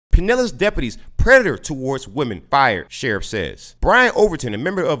Pinellas deputies predator towards women fired, sheriff says. Brian Overton, a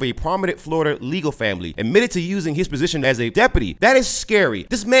member of a prominent Florida legal family, admitted to using his position as a deputy. That is scary.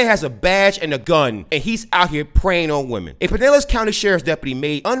 This man has a badge and a gun, and he's out here preying on women. A Pinellas County Sheriff's deputy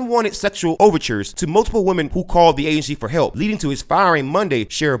made unwanted sexual overtures to multiple women who called the agency for help, leading to his firing Monday,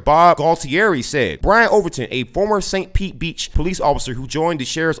 Sheriff Bob Galtieri said. Brian Overton, a former St. Pete Beach police officer who joined the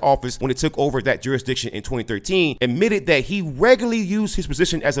sheriff's office when it took over that jurisdiction in 2013, admitted that he regularly used his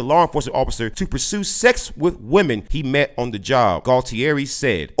position as a law enforcement officer to pursue sex with women he met on the job, Galtieri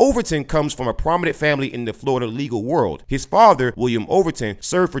said. Overton comes from a prominent family in the Florida legal world. His father, William Overton,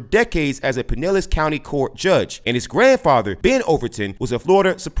 served for decades as a Pinellas County Court judge, and his grandfather, Ben Overton, was a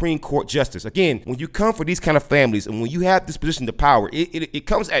Florida Supreme Court justice. Again, when you come from these kind of families and when you have this position of power, it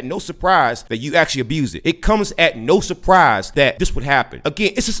comes at no surprise that you actually abuse it. It comes at no surprise that this would happen.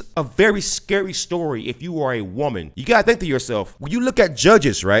 Again, it's just a very scary story if you are a woman. You gotta think to yourself, when you look at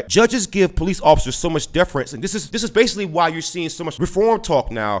judges, right? Judges give police officers so much deference, and this is basically why you're seeing so much reform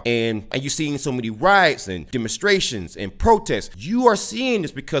talk now, and you're seeing so many riots and demonstrations and protests. You are seeing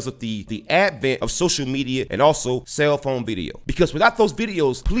this because of the advent of social media and also cell phone video. Because without those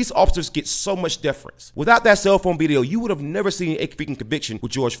videos, police officers get so much deference. Without that cell phone video, you would have never seen a freaking conviction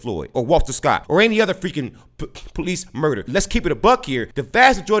with George Floyd or Walter Scott or any other freaking police murder. Let's keep it a buck here. The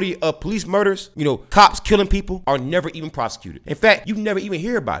vast majority of police murders, you know, cops killing people, are never even prosecuted. In fact, you never even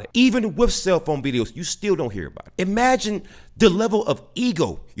hear about it. Even with cell phone videos, you still don't hear about it. Imagine the level of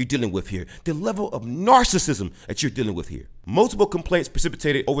ego you're dealing with here, the level of narcissism that you're dealing with here. Multiple complaints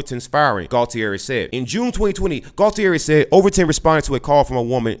precipitated Overton's firing, Galtieri said. In June 2020, Galtieri said Overton responded to a call from a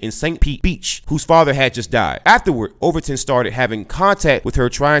woman in St. Pete Beach whose father had just died. Afterward, Overton started having contact with her,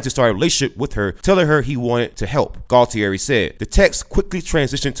 trying to start a relationship with her, telling her he wanted to help, Galtieri said. The text quickly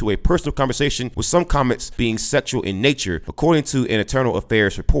transitioned to a personal conversation, with some comments being sexual in nature, according to an Internal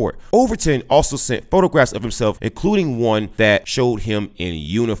Affairs report. Overton also sent photographs of himself, including one that showed him in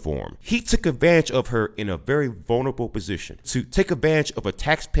uniform. He took advantage of her in a very vulnerable position, to take advantage of a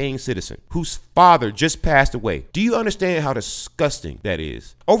tax-paying citizen whose father just passed away. Do you understand how disgusting that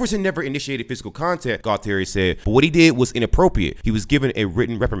is? Overton never initiated physical contact, Galtieri said, but what he did was inappropriate. He was given a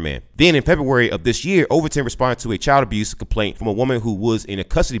written reprimand. Then in February of this year, Overton responded to a child abuse complaint from a woman who was in a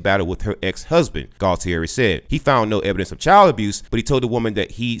custody battle with her ex-husband, Galtieri said. He found no evidence of child abuse, but he told the woman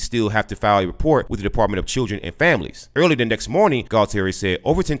that he still have to file a report with the Department of Children and Families. Early the next morning, Galtieri said,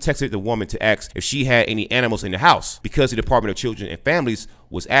 Overton texted the woman to ask if she had any animals in the house, because the Department of Children and Families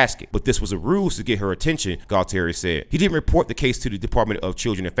was asking. But this was a ruse to get her attention, Galtieri said. He didn't report the case to the Department of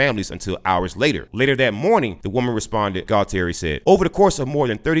Children and Families until hours later. Later that morning, the woman responded, Galtieri said. Over the course of more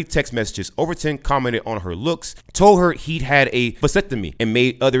than 30 text messages, Overton commented on her looks, told her he'd had a vasectomy, and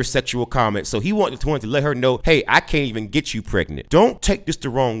made other sexual comments. So he wanted to let her know, hey, I can't even get you pregnant. Don't take this the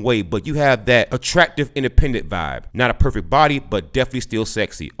wrong way, but you have that attractive, independent vibe. Not a perfect body, but definitely still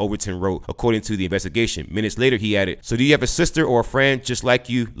sexy, Overton wrote, according to the investigation. Minutes later, he added, so do you have a sister or a friend just like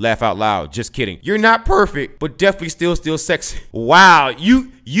you? Laugh out loud. Just kidding. You're not perfect, but definitely still sexy. Wow.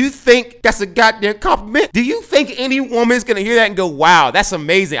 You think that's a goddamn compliment? Do you think any woman's gonna hear that and go, wow, that's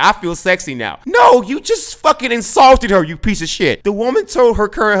amazing, I feel sexy now? No, you just fucking insulted her, you piece of shit. The woman told her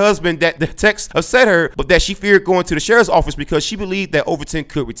current husband that the text upset her, but that she feared going to the sheriff's office because she believed that Overton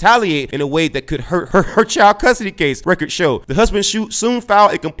could retaliate in a way that could hurt her child custody case, records show. The husband soon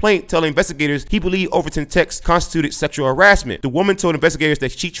filed a complaint telling investigators he believed Overton's text constituted sexual harassment. The woman told investigators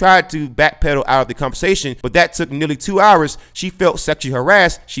that she tried to backpedal out of the conversation, but that took nearly 2 hours. She felt sexually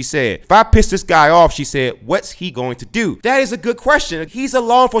harassed, she said. If I piss this guy off, she said, what's he going to do? That is a good question. He's a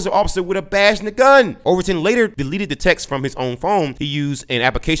law enforcement officer with a badge and a gun. Overton later deleted the text from his own phone. He used an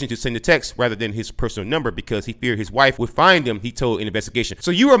application to send the text rather than his personal number because he feared his wife would find him, he told an investigation.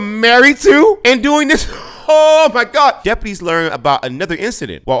 So you are married to and doing this? Oh my God. Deputies learned about another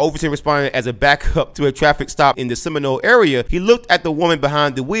incident. While Overton responded as a backup to a traffic stop in the Seminole area, he looked at the woman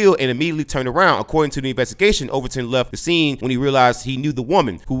behind the wheel and immediately turned around. According to the investigation, Overton left the scene when he realized he knew the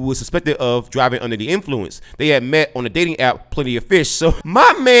woman, who was suspected of driving under the influence. They had met on the dating app Plenty of Fish. So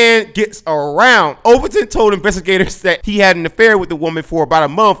my man gets around. Overton told investigators that he had an affair with the woman for about a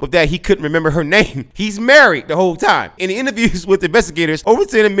month, but that he couldn't remember her name. He's married the whole time. In the interviews with investigators,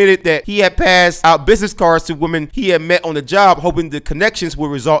 Overton admitted that he had passed out business cards to women he had met on the job, hoping the connections would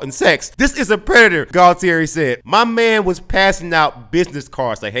result in sex. This is a predator, Galtieri said. My man was passing out business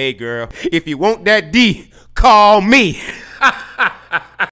cards like, hey girl, if you want that D, call me.